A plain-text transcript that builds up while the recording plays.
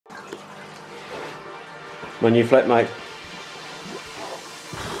My new flatmate.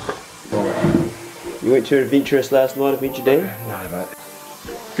 You went too adventurous last night, Adventure Dan? No, mate.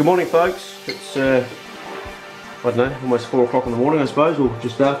 Good morning, folks. It's, I don't know, almost 4 o'clock in the morning, I suppose, or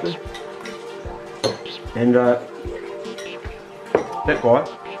just after. And, that guy,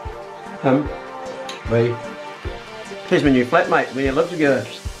 him, me, he's my new flatmate. We live together.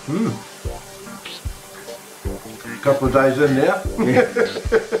 Couple of days in now.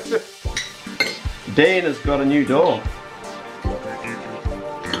 Dan has got a new dog.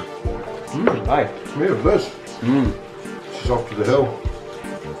 Hey. Yeah, Liz. She's off to the hill.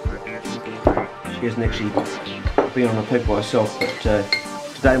 She hasn't actually been on a pig by herself, but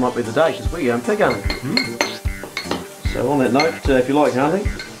today might be the day because we're going pig hunting. So on that note, if you like hunting,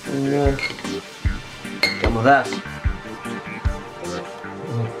 then come with us.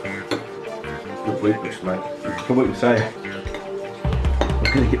 Good weakness, mate. Good week to say.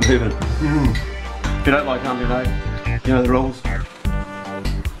 We're going to get moving. If you don't like hunting though, you know the rules.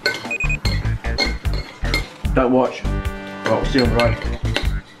 Don't watch. Right, we'll see you on the road.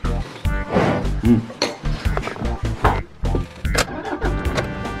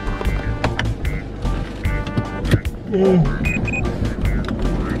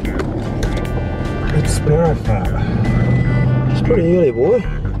 It's sparrow fart. It's pretty early, boy.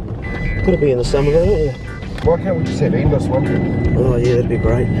 Gotta be in the summer though, don't you? Why can't we just have endless winter? Oh yeah, that'd be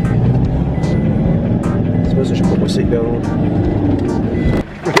great. I suppose I should put my seatbelt on.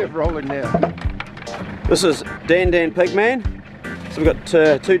 We're rolling now. This is Dan Pigman. So we've got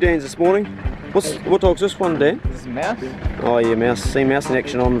 2 Dans this morning. What dog's this one, Dan? This is Mouse. Oh yeah, Mouse. See Mouse in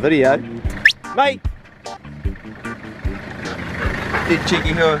action on the video. Mate! Dead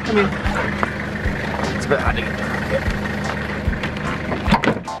cheeky here. Come here. It's a bit hard to get.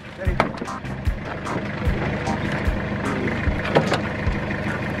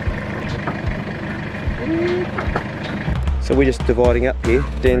 So we're just dividing up here.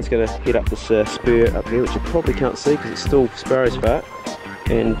 Dan's going to head up this spur up here, which you probably can't see because it's still sparrow's fart.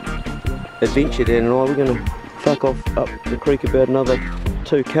 And Adventure Dan and I, we're going to fuck off up the creek about another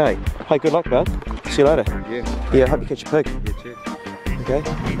 2k. Hey, good luck, bud. See you later. Yeah. Yeah, I hope you catch a pig. Yeah, cheers. Okay.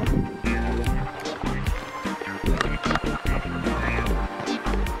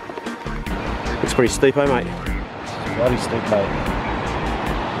 It's pretty steep, eh, mate? Bloody steep, mate.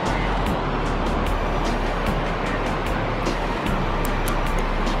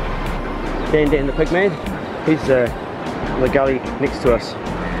 Dan the pigman. He's in the gully next to us.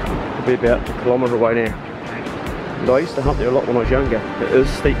 He'll be about a kilometre away now. And I used to hunt there a lot when I was younger. It is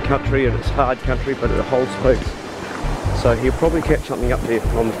steep country and it's hard country, but it holds pigs. So he'll probably catch something up there.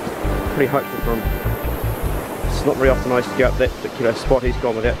 I'm pretty hopeful for him. It's not very often I used to go up that particular spot he's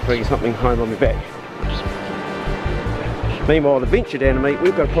gone without bringing something home on my back. Meanwhile, Adventure Dan and me,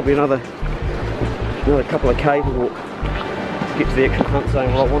 we've got probably another couple of K to walk to get to the actual hunt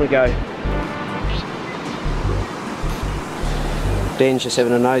zone where I want to go. Dan's just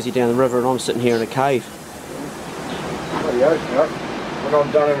having a nosy down the river and I'm sitting here in a cave. Bloody oath, mate. When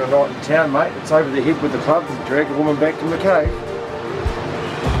I'm done in a night in town, mate, it's over the head with the club and drag a woman back to my cave.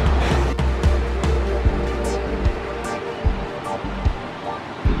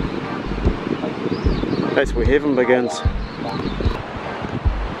 That's where heaven begins.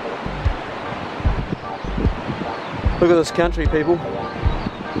 Look at this country, people.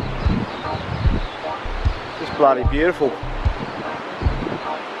 It's bloody beautiful.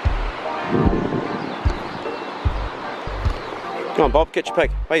 Come on, Bob, catch your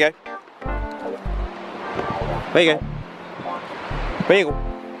pig. There you go. There you go. There you go.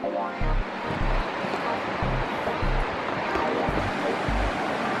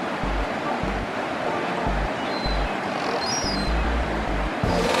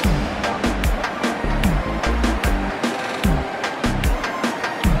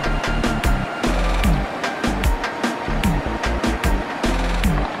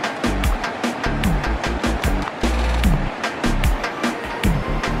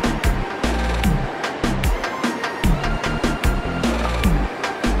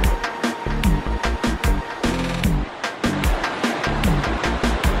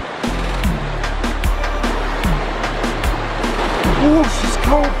 Oh, she's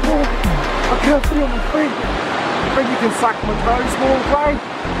cold, Paul. I can't feel my feet. I think you can suck my toes more, Clay.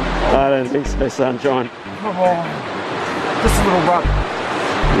 I don't think so, sunshine. Come on. Just a little rub.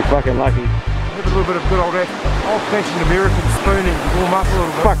 You're fucking lucky. Have a little bit of good old-fashioned American spooning to warm up a little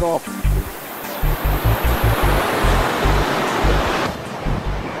bit. Fuck off.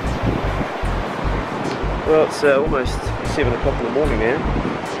 Well, it's almost 7 o'clock in the morning now.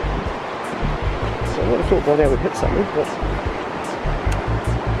 So I would have thought by now we'd hit something, but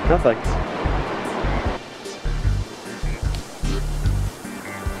nothing.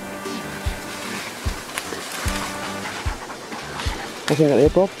 Nothing out there,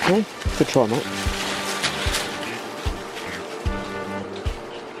 Bob? No? Good try, mate.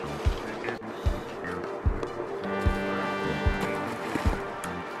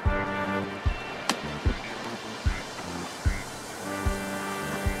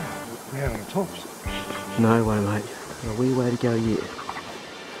 We're out on the tops. No way, mate. Got a wee way to go yet.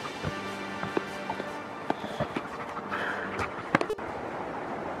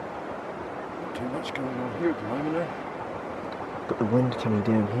 Too much going on here at the moment, eh? Got the wind coming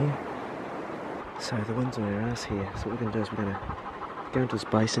down here. So the wind's on our ass here. So what we're going to do is we're going to go into this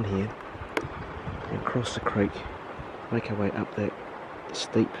basin here and cross the creek, make our way up that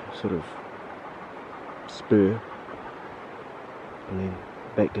steep sort of spur, and then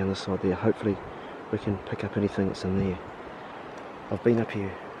back down the side there. Hopefully we can pick up anything that's in there. I've been up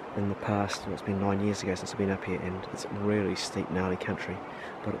here in the past, well, it's been 9 years ago since I've been up here, and it's really steep, gnarly country,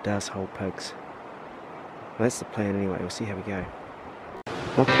 but it does hold pigs. Well, that's the plan anyway. We'll see how we go.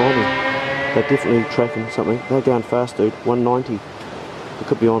 They're climbing. They're definitely tracking something. They're going fast, dude. 190. They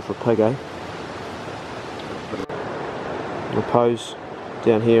could be on for a pig, eh? The Poe's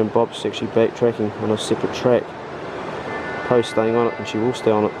down here and Bob's actually backtracking on a separate track. Poe's staying on it, and she will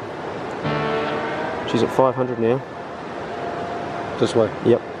stay on it. She's at 500 now. This way?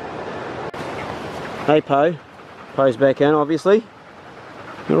 Yep. Hey Poe. Poe's back in, obviously.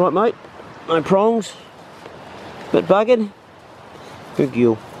 You alright, mate? No prongs? Bit buggered? Good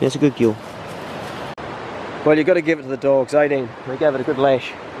gill. That's a good gill. Well, you've got to give it to the dogs, 18. They gave it a good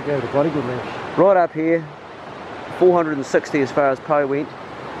lash. We gave it a bloody good lash. Right up here, 460 as far as Poe went,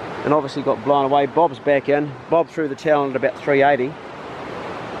 and obviously got blown away. Bob's back in. Bob threw the talon at about 380,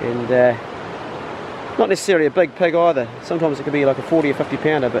 and not necessarily a big pig either. Sometimes it could be like a 40 or 50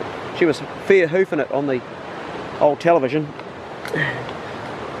 pounder, but she was fair hoofing it on the old television.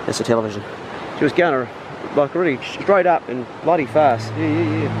 That's the television. She was going like really straight up and bloody fast.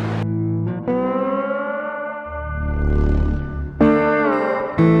 Yeah.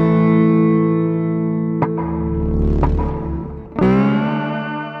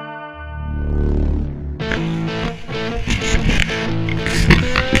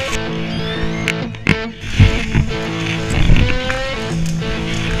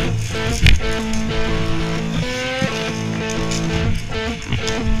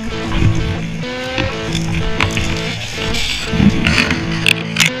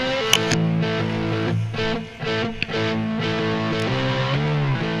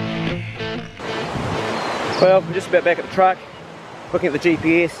 Well, I'm just about back at the truck, looking at the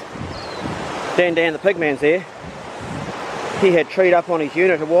GPS. Dan the pigman's there. He had treed up on his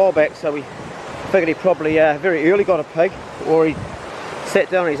unit a while back, so we figured he probably very early got a pig, or he sat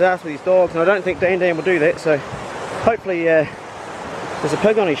down on his ass with his dogs, and I don't think Dan will do that, so hopefully there's a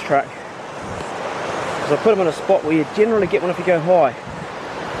pig on his truck. Because I put him in a spot where you generally get one if you go high.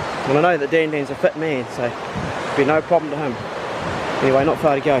 And I know that Dan's a fit man, so it'll be no problem to him. Anyway, not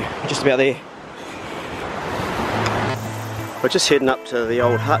far to go, just about there. We're just heading up to the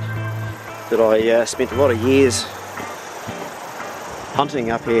old hut that I spent a lot of years hunting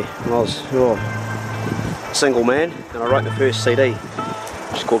up here when I was a single man, and I wrote the first CD,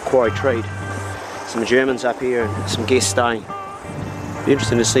 which is called Quarry Treed. Some Germans up here and some guests staying. Be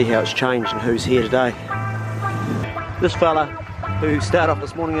interesting to see how it's changed and who's here today. This fella who started off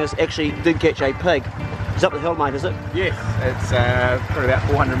this morning actually did catch a pig. It's up the hill, mate, is it? Yes, it's probably about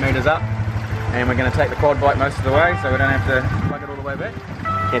 400 metres up. And we're going to take the quad bike most of the way, so we don't have to plug it all the way back.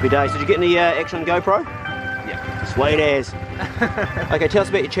 Happy days. Did you get any action on GoPro? Yeah. Sweet as. Okay, tell us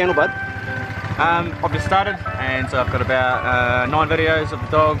about your channel, bud. I've just started, and so I've got about 9 videos of the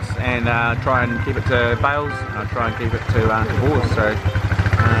dogs, and try and keep it to bales, and I try and keep it to boars. So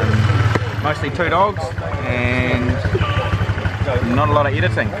mostly 2 dogs, and not a lot of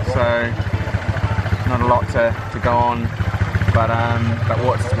editing, so not a lot to go on. But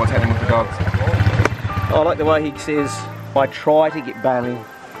what's happening with the dogs? I like the way he says, I try to get baling.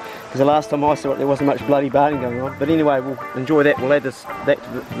 Because the last time I saw it, there wasn't much bloody baling going on. But anyway, we'll enjoy that. We'll add that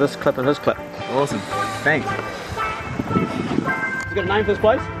to this clip and his clip. Awesome. Thanks. You got a name for this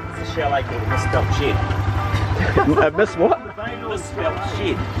place? It's a chalet called Misspelt Shed. Miss what? Misspelt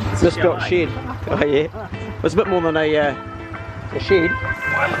Shed. Misspelt Shed. Oh yeah. It's a bit more than a shed.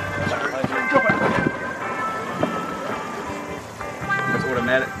 It's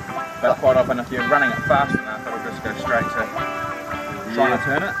automatic, but quite often if you're running it fast enough, it'll just go straight to trying to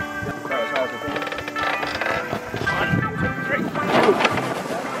turn it.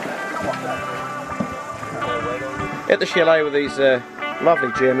 At the chalet with these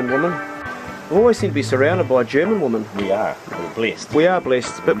lovely German women. We always seem to be surrounded by German women. We are. We're blessed. We are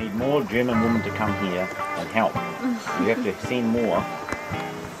blessed. But we need more German women to come here and help. We have to send more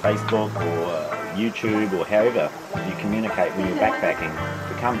Facebook or YouTube or however you communicate when you're backpacking,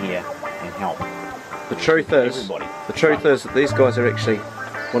 to come here and help. The truth is, everybody. The truth is that these guys are actually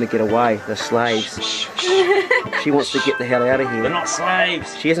want to get away. They're slaves. She wants to get the hell out of here. They're not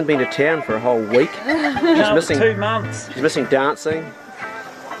slaves. She hasn't been to town for a whole week. She's missing 2 months. She's missing dancing.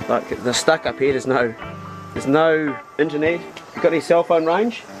 Like they're stuck up here. There's no internet. You got any cell phone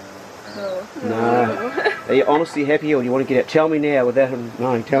range? No. Are you honestly happy, or do you want to get out? Tell me now without him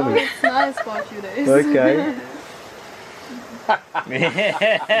knowing. Tell me. It's nice for a few days. Okay.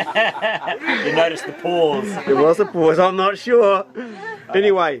 You noticed the pause. There was a pause. I'm not sure.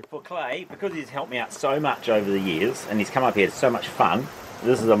 Anyway, For Clay, because he's helped me out so much over the years, and he's come up here, it's so much fun.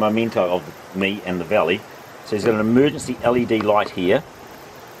 This is a memento of me and the valley. So he's got an emergency LED light here,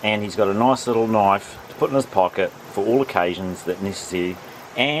 and he's got a nice little knife to put in his pocket for all occasions that necessary,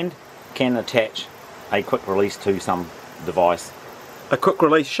 and can attach a quick release to some device. a quick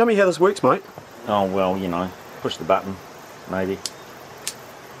release. Show me how this works, mate. Oh well, you know, push the button, maybe,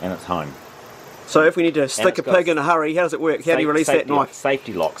 and it's home. So if we need to stick a pig in a hurry, how does it work? How do you release that knife?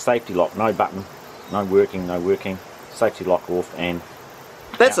 Safety lock, no button, no working. Safety lock off, and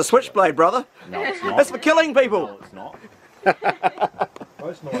That's a switchblade, brother. no, it's not. That's for killing people. No, it's not.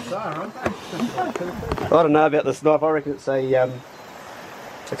 Most nice are, aren't they? I don't know about this knife. I reckon it's a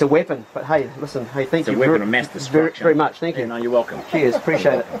weapon. But hey, listen, hey, thank It's you a weapon of mass destruction. very much. Thank you. No, you're welcome. Cheers,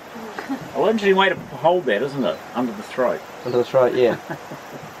 appreciate it. Well, interesting way to hold that, isn't it? Under the throat. Under the throat, yeah.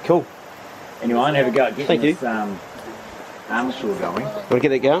 Cool. Anyway, I'm gonna have a go at getting Thank you. this armature going, Want to get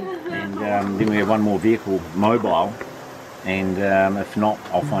that going? and then we have one more vehicle mobile, and if not,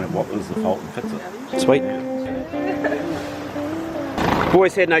 I'll find out what is the fault and fix it. Sweet.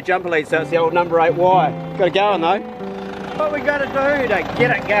 Boys had no jumper lead, so it's the old number 8 wire. Got it going though. What we got to do to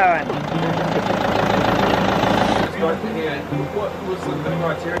get it going? What was the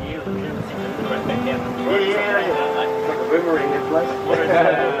criteria?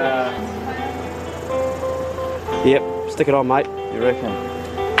 Yep, stick it on, mate. You reckon?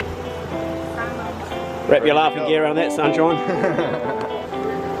 Wrap your laughing gear around that, sunshine.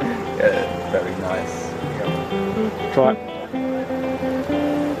 Yeah, very nice. Try it.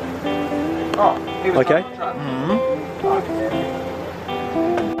 Oh, he was Okay.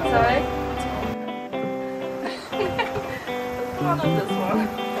 Sorry? One of this one.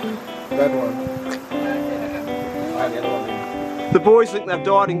 that one. The boys think they've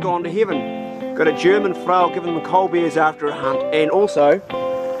died and gone to heaven. Got a German Frau giving them cold beers after a hunt, and also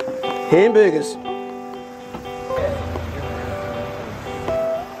hamburgers.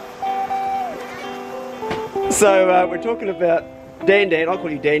 So we're talking about Dan, I'll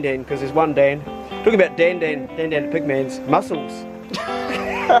call you Dan because there's one Dan. Talking about Dan the Pigman's muscles.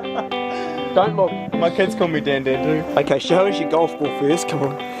 Don't look. My kids call me Dan too. Okay, show us your golf ball first, come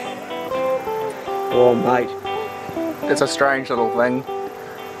on. Oh mate. It's a strange little thing.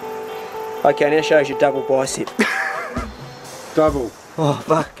 Okay, now show us your double bicep. Double. Oh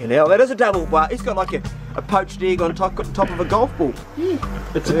fucking hell, that is a double bar. He's got like a poached egg on top of a golf ball.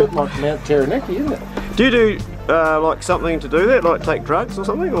 It's a bit like Mount Taranaki, isn't it? Do you do like something to do that, like take drugs or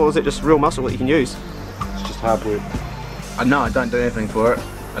something, or is it just real muscle that you can use? It's just hard work. No, I don't do anything for it.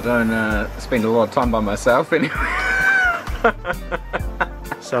 I don't spend a lot of time by myself anyway.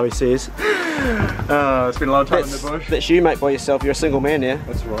 So he says. I spend a lot of time in the bush. That's you, mate, by yourself. You're a single man now.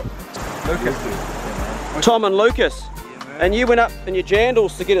 That's right. Tom and Lucas. And you went up in your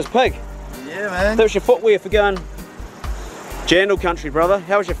jandals to get his pig. Yeah, man. That was your footwear for going jandal country, brother.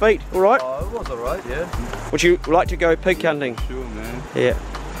 How was your feet? All right? Oh, it was alright, yeah. Would you like to go pig hunting? Sure, man. Yeah.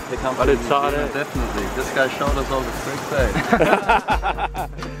 I did try it. Definitely. This guy showed us all the tricks, eh?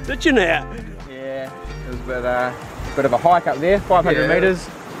 Did you now? Yeah, it was a bit of a hike up there, 500 metres.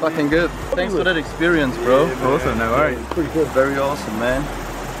 Fucking good. Thanks for that experience, bro. Awesome, no worries. Pretty good. Very awesome, man.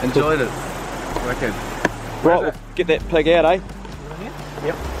 Enjoyed it. Wicked. Right, we'll get that pig out, eh?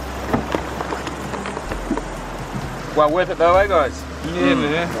 Yep. Well worth it though, eh guys? Yeah,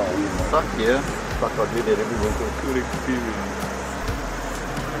 man. Fuck yeah. Fuck, I do that every winter. Good experience.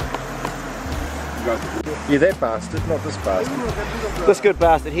 You're that bastard, not this bastard. This good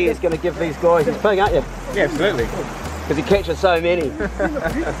bastard here is going to give these guys his pig, aren't you? Yeah, absolutely. Because he catches so many.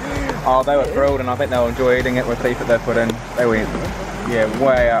 Oh, they were thrilled, and I think they'll enjoy eating it with beef that they put in. They went, yeah,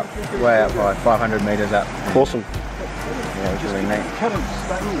 way up high, 500 metres up. Awesome. Yeah, it was really neat.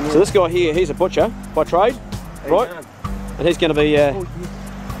 So this guy here, he's a butcher by trade, right? And he's going to be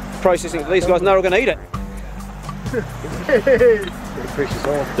processing it. These guys know we're going to eat it. The pressure's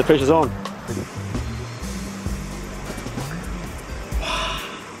on. The pressure's on.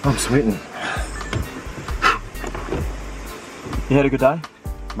 I'm sweating. You had a good day?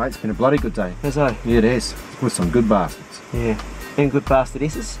 Mate, it's been a bloody good day. Yes, eh? Yeah, it is. With some good bastards. Yeah. And good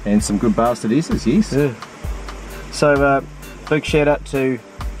bastardesses. And some good bastardesses, yes. Yeah. So, big shout out to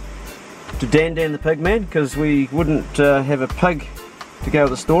Dan the Pigman, because we wouldn't have a pig to go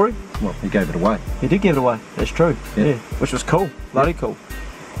with the story. Well, he gave it away. He did give it away, that's true. Yeah. Which was cool, bloody cool.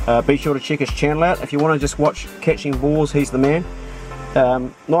 Be sure to check his channel out. If you want to just watch catching boars, he's the man.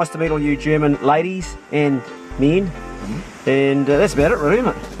 Nice to meet all you German ladies and men. And that's about it really, isn't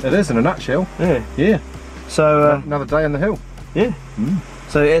it? It is in a nutshell. Yeah. Yeah. So, Another day on the hill. yeah.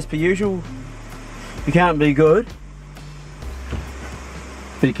 So as per usual, you can't be good.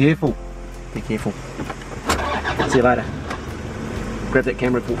 Be careful. Be careful. See you later. Grab that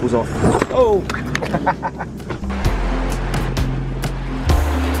camera, put was off. Oh!